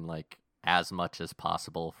to learn like as much as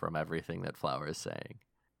possible from everything that Flower is saying.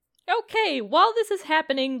 Okay, while this is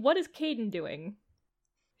happening, what is Caden doing?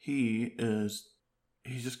 He's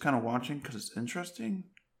just kind of watching because it's interesting,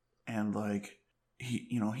 and like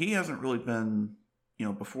he hasn't really been,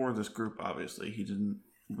 before this group, obviously he didn't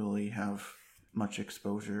really have much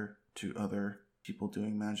exposure to other people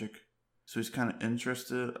doing magic, so he's kind of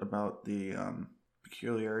interested about the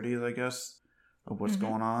peculiarities, I guess, of what's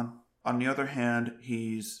going on. On the other hand,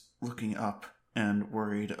 he's looking up and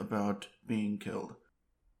worried about being killed.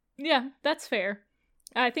 Yeah, that's fair.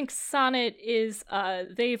 I think Sonnet is,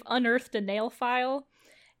 they've unearthed a nail file,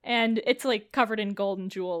 and it's, like, covered in gold and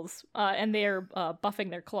jewels, and they're buffing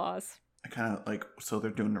their claws. I kind of, so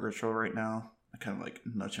they're doing the ritual right now. I kind of,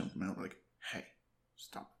 nudge him out, hey,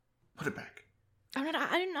 stop. Put it back. I'm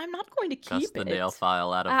not going to keep Gust the it. nail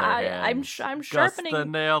file out of their hands. I'm sharpening. Gust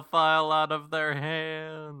the nail file out of their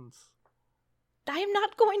hands. I am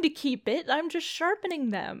not going to keep it. I'm just sharpening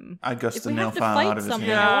them. I gust if the we nail have to file fight out of his something,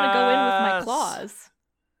 hand. I want to go in with my Yes! claws.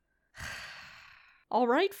 All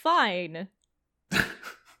right, fine.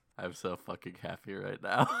 I'm so fucking happy right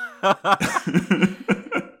now.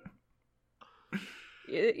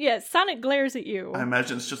 Yeah, Sonic glares at you. I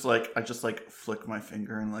imagine it's just I just flick my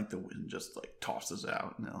finger and the wind just tosses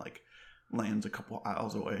out, and then lands a couple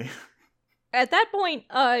aisles away. At that point,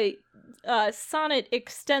 Sonnet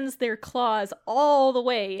extends their claws all the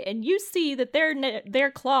way, and you see that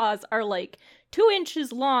their claws are like 2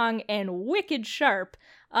 inches long and wicked sharp,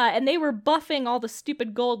 and they were buffing all the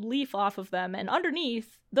stupid gold leaf off of them, and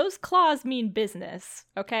underneath, those claws mean business,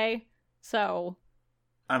 okay? So...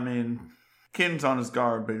 I mean, Caden's on his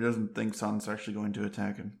guard, but he doesn't think Sonnet's actually going to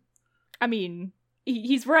attack him. I mean,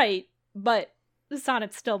 he's right, but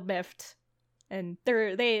Sonnet's still miffed. And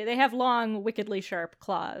they have long, wickedly sharp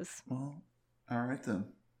claws. Well, alright then.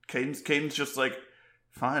 Caden's just like,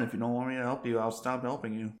 fine, if you don't want me to help you, I'll stop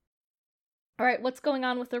helping you. Alright, what's going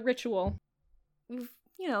on with the ritual? We've,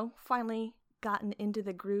 finally gotten into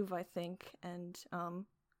the groove, I think, and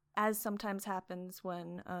as sometimes happens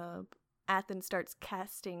when Athen starts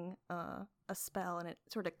casting a spell and it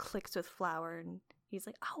sort of clicks with Flower, and he's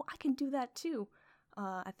like, oh, I can do that too.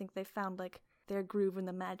 I think they found, like, their groove in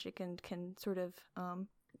the magic and can sort of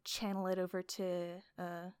channel it over to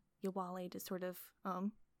Yawali to sort of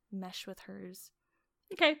mesh with hers.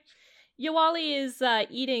 Okay. Yawali is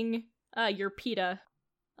eating your pita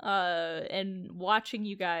and watching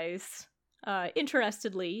you guys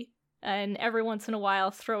interestedly, and every once in a while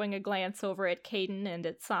throwing a glance over at Caden and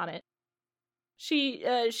at Sonnet. She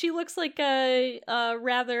looks like a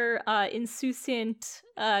rather insouciant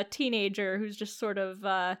teenager who's just sort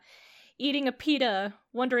of eating a pita,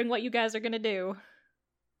 wondering what you guys are gonna do.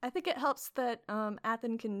 I think it helps that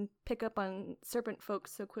Athen can pick up on serpent folk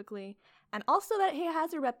so quickly, and also that he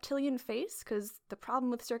has a reptilian face, because the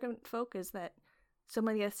problem with serpent folk is that so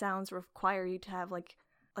many of the sounds require you to have like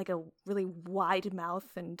a really wide mouth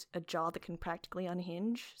and a jaw that can practically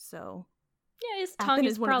unhinge, so... Yeah, his Athen tongue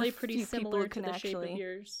is one of the probably pretty few people similar who to can the shape actually, of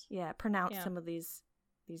yours. Yeah, pronounce some of these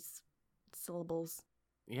syllables.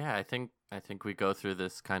 Yeah, I think we go through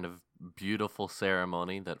this kind of beautiful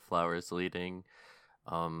ceremony that Flower is leading.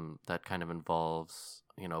 That kind of involves,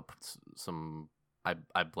 some.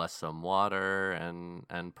 I bless some water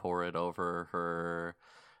and pour it over her,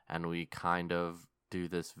 and we kind of do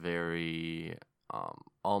this very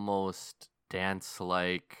almost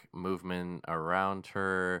dance-like movement around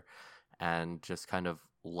her, and just kind of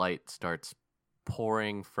light starts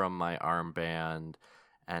pouring from my armband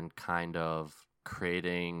and kind of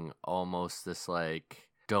creating almost this like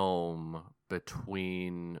dome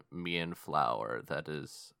between me and Flower that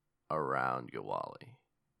is around Yawali.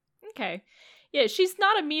 Okay. Yeah, she's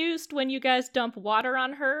not amused when you guys dump water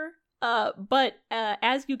on her, but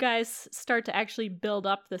as you guys start to actually build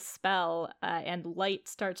up the spell and light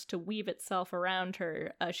starts to weave itself around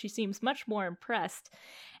her, she seems much more impressed.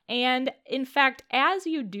 And in fact, as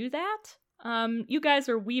you do that, you guys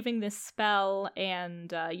are weaving this spell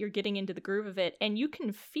and you're getting into the groove of it, and you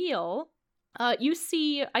can feel, you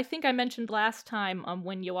see, I think I mentioned last time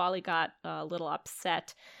when Yawali got a little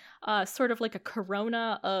upset, sort of like a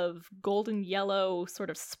corona of golden yellow sort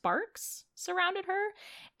of sparks surrounded her.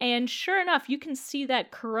 And sure enough, you can see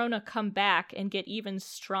that corona come back and get even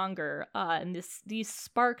stronger. And these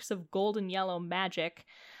sparks of golden yellow magic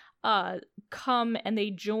come and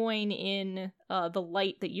they join in the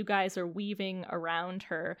light that you guys are weaving around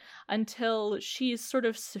her until she's sort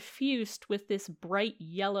of suffused with this bright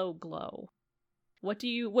yellow glow. What do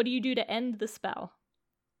you do to end the spell?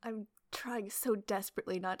 I'm trying so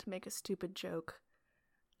desperately not to make a stupid joke.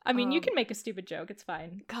 I mean, you can make a stupid joke, it's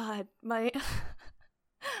fine. God, I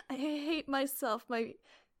hate myself. My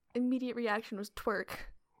immediate reaction was twerk.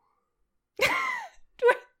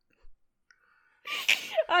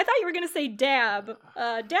 I thought you were going to say dab.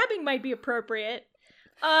 Dabbing might be appropriate.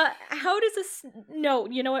 How does this... No,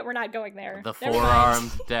 you know what? We're not going there. The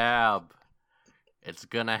forearmed dab. It's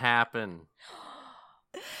gonna happen.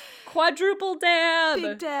 Quadruple dab!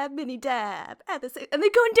 Big dab, mini dab. And they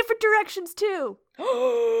go in different directions, too!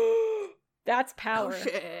 That's power. Oh,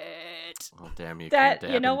 shit. Oh, damn, you That, can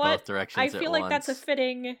dab you know in what? both directions I at feel like that's a once.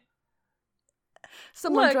 fitting...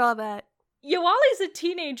 Someone Look, draw that. Yawali's a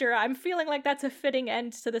teenager. I'm feeling like that's a fitting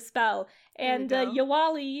end to the spell. And There we go.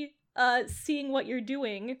 Yawali, seeing what you're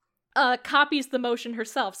doing, copies the motion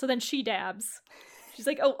herself. So then she dabs. She's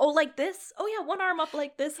like, oh, like this? Oh yeah, one arm up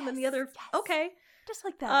like this, and then the other... Yes. Okay. Just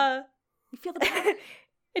like that. You feel the power?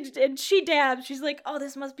 and she dabs. She's like, oh,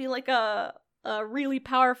 this must be like a really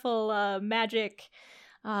powerful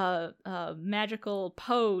magical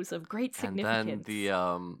pose of great significance. And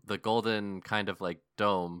then the golden kind of like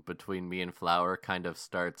dome between me and Flower kind of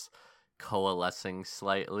starts coalescing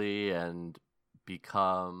slightly and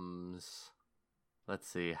becomes, let's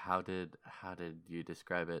see, how did you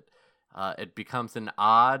describe it? It becomes an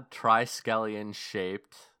odd triskelion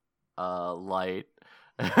shaped light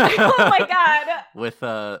Oh my god!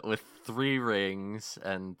 with 3 rings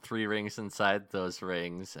and 3 rings inside those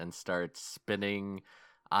rings, and starts spinning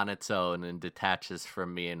on its own and detaches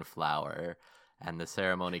from me and Flower. And the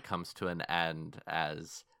ceremony comes to an end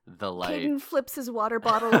as the light. Caden flips his water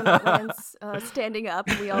bottle and lands standing up,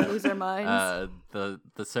 and we all lose our minds.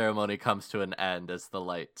 The ceremony comes to an end as the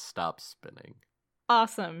light stops spinning.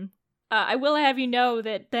 Awesome. I will have you know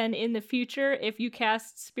that then in the future, if you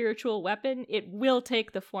cast Spiritual Weapon, it will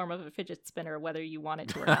take the form of a fidget spinner, whether you want it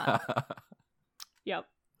to or not. Yep.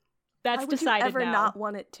 That's Why would decided you ever now. not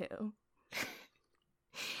want it to?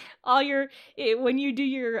 When you do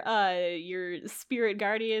your spirit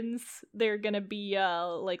guardians, they're gonna be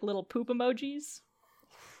like little poop emojis.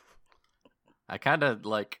 I kind of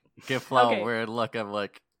like give Flo Okay. a weird look. I'm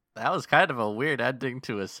like, that was kind of a weird ending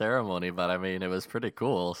to a ceremony, but I mean, it was pretty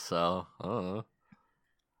cool. So,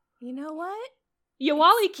 You know what?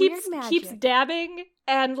 Yawali It's weird keeps magic. dabbing,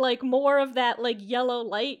 and like more of that like yellow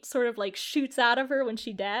light sort of like shoots out of her when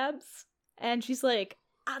she dabs, and she's like,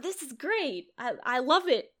 "This is great. I love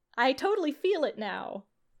it. I totally feel it now."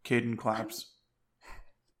 Caden claps.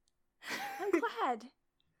 I'm glad.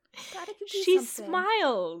 Glad I could do She something.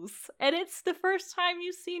 smiles, and it's the first time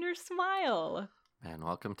you've seen her smile. man,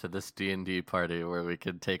 welcome to this D&D party where we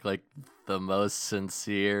can take like the most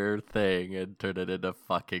sincere thing and turn it into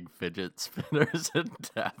fucking fidget spinners and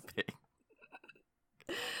tapping.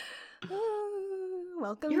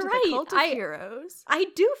 Welcome You're to right. the Cult of Heroes. I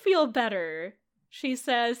do feel better, she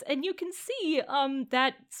says, and you can see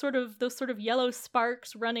those sort of yellow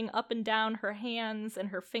sparks running up and down her hands and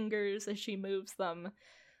her fingers as she moves them.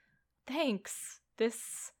 Thanks.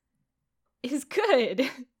 This is good.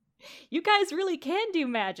 You guys really can do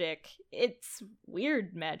magic. It's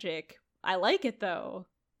weird magic. I like it though.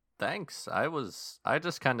 Thanks. I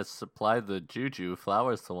just kind of supplied the juju.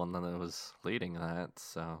 Flower's the one that was leading that,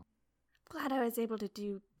 so. Glad I was able to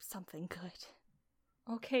do something good.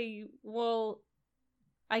 Okay, well,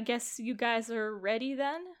 I guess you guys are ready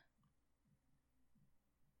then?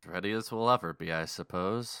 Ready as we'll ever be, I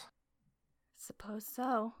suppose. Suppose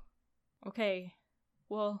so. Okay,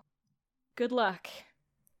 well, good luck.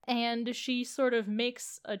 And she sort of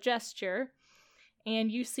makes a gesture, and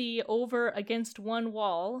you see over against one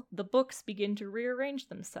wall, the books begin to rearrange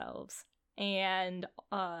themselves. And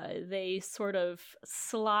they sort of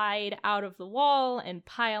slide out of the wall and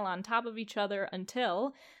pile on top of each other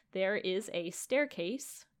until there is a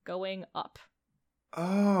staircase going up.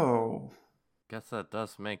 Oh. Guess that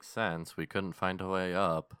does make sense. We couldn't find a way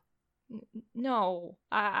up. No,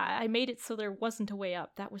 I made it so there wasn't a way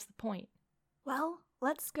up. That was the point. Well,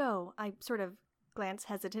 let's go. I sort of glance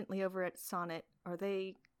hesitantly over at Sonnet. Are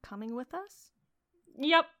they coming with us?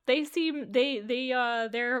 Yep, they're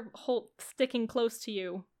sticking close to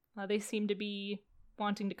you. They seem to be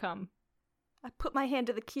wanting to come. I put my hand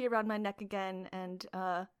to the key around my neck again and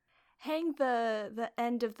hang the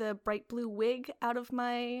end of the bright blue wig out of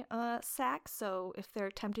my sack, so if they're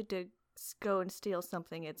tempted to go and steal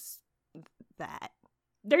something, it's that.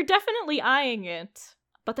 They're definitely eyeing it,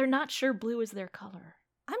 but they're not sure blue is their color.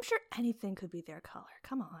 I'm sure anything could be their color.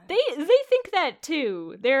 Come on. They think that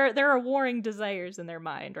too. There are warring desires in their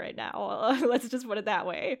mind right now. Let's just put it that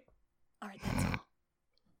way. All right, that's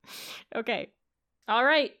all. Okay. All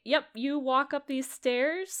right. Yep, you walk up these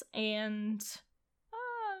stairs and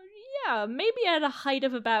maybe at a height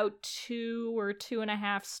of about 2 or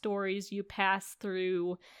 2.5 stories, you pass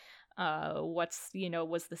through was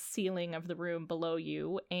the ceiling of the room below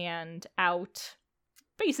you and out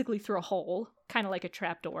basically through a hole, kind of like a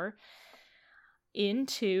trapdoor,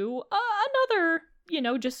 into another,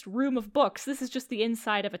 just room of books. This is just the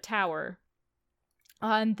inside of a tower.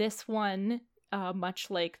 And this one,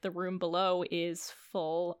 much like the room below, is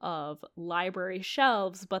full of library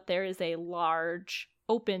shelves, but there is a large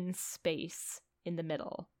open space in the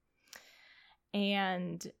middle.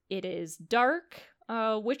 And it is dark.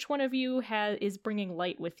 Which one of you is bringing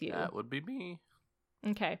light with you? That would be me.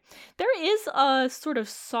 Okay. There is a sort of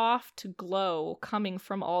soft glow coming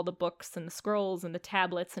from all the books and the scrolls and the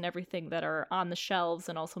tablets and everything that are on the shelves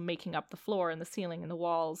and also making up the floor and the ceiling and the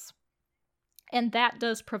walls. And that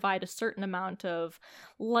does provide a certain amount of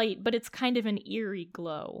light, but it's kind of an eerie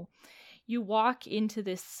glow. You walk into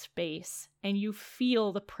this space and you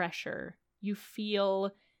feel the pressure. You feel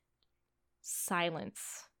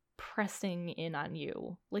silence pressing in on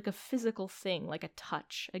you, like a physical thing, like a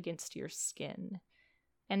touch against your skin.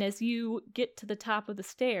 And as you get to the top of the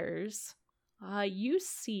stairs, you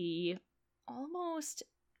see, almost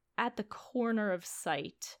at the corner of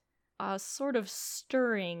sight, sort of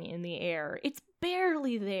stirring in the air. It's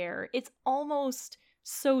barely there. It's almost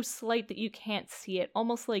so slight that you can't see it,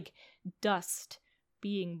 almost like dust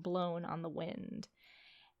being blown on the wind.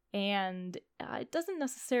 And it doesn't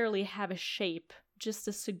necessarily have a shape, just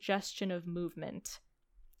a suggestion of movement.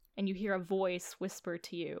 And you hear a voice whisper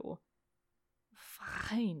to you,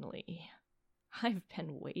 "Finally, I've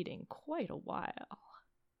been waiting quite a while."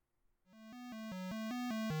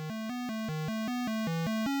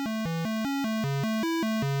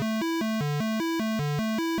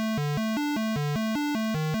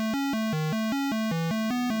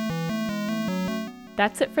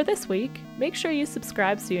 That's it for this week. Make sure you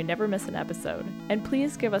subscribe so you never miss an episode. And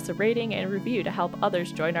please give us a rating and review to help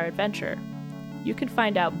others join our adventure. You can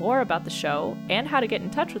find out more about the show and how to get in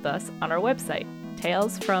touch with us on our website,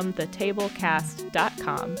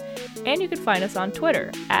 talesfromthetablecast.com, and you can find us on Twitter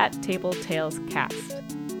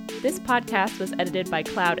 @TableTalesCast. This podcast was edited by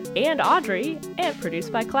Cloud and Audrey and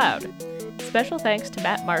produced by Cloud. Special thanks to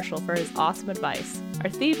Matt Marshall for his awesome advice. Our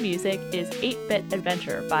theme music is 8-Bit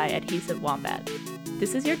Adventure by Adhesive Wombat.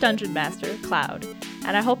 This is your Dungeon Master, Cloud,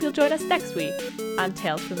 and I hope you'll join us next week on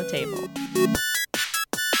Tales from the Table.